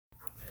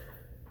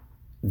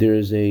There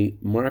is a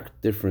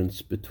marked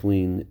difference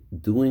between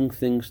doing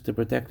things to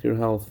protect your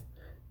health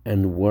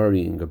and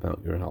worrying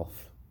about your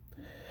health.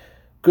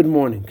 Good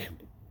morning.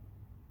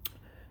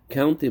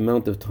 Count the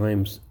amount of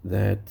times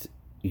that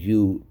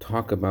you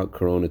talk about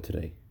Corona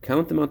today.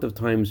 Count the amount of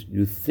times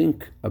you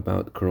think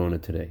about Corona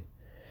today.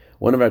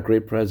 One of our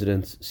great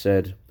presidents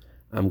said,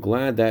 "I'm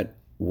glad that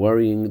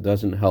worrying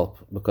doesn't help,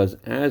 because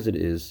as it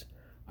is,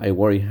 I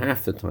worry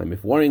half the time.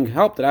 If worrying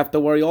helped, I'd have to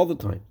worry all the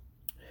time."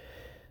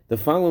 The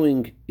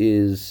following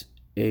is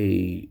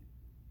a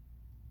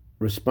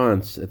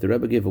response that the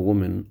Rebbe gave a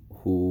woman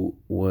who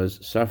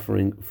was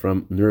suffering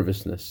from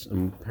nervousness.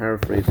 I'm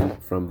paraphrasing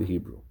from the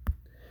Hebrew.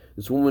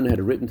 This woman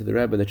had written to the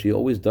Rebbe that she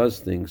always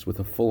does things with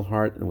a full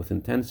heart and with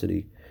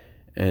intensity,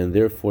 and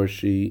therefore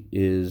she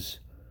is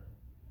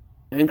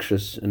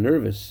anxious and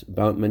nervous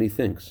about many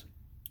things.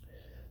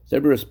 The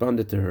Rebbe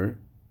responded to her,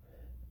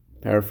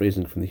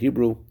 paraphrasing from the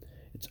Hebrew,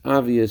 "It's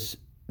obvious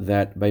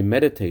that by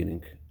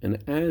meditating, and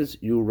as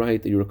you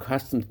write that you're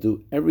accustomed to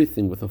do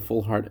everything with a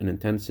full heart and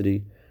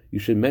intensity, you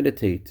should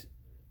meditate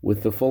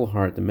with the full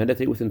heart and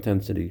meditate with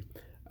intensity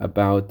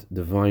about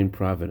divine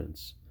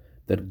providence,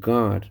 that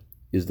God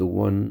is the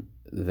one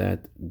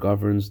that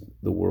governs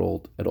the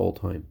world at all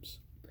times.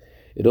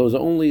 It is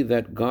only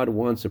that God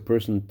wants a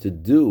person to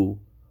do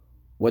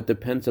what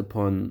depends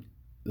upon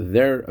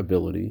their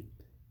ability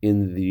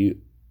in the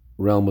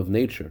realm of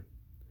nature,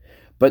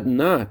 but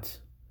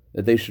not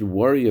that they should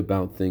worry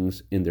about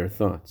things in their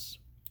thoughts.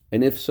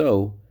 And if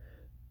so,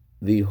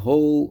 the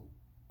whole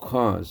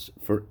cause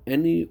for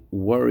any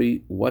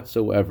worry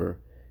whatsoever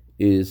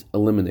is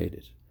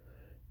eliminated.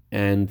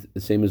 And the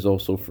same is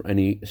also for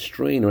any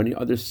strain or any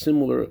other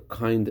similar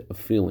kind of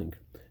feeling.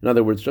 In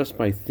other words, just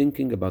by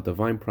thinking about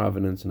divine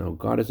providence and how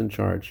God is in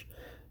charge,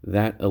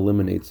 that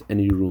eliminates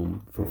any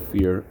room for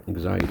fear,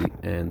 anxiety,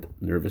 and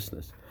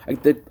nervousness."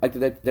 I'd like to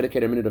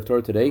dedicate a minute of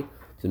Torah today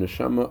to the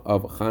neshama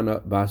of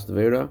Chana Bas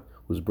Dvera,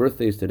 whose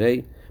birthday is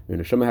today. May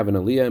neshama have an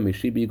aliyah, may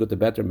she be good to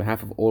better on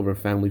behalf of all of her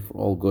family for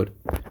all good.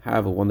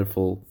 Have a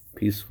wonderful,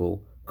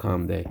 peaceful,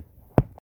 calm day.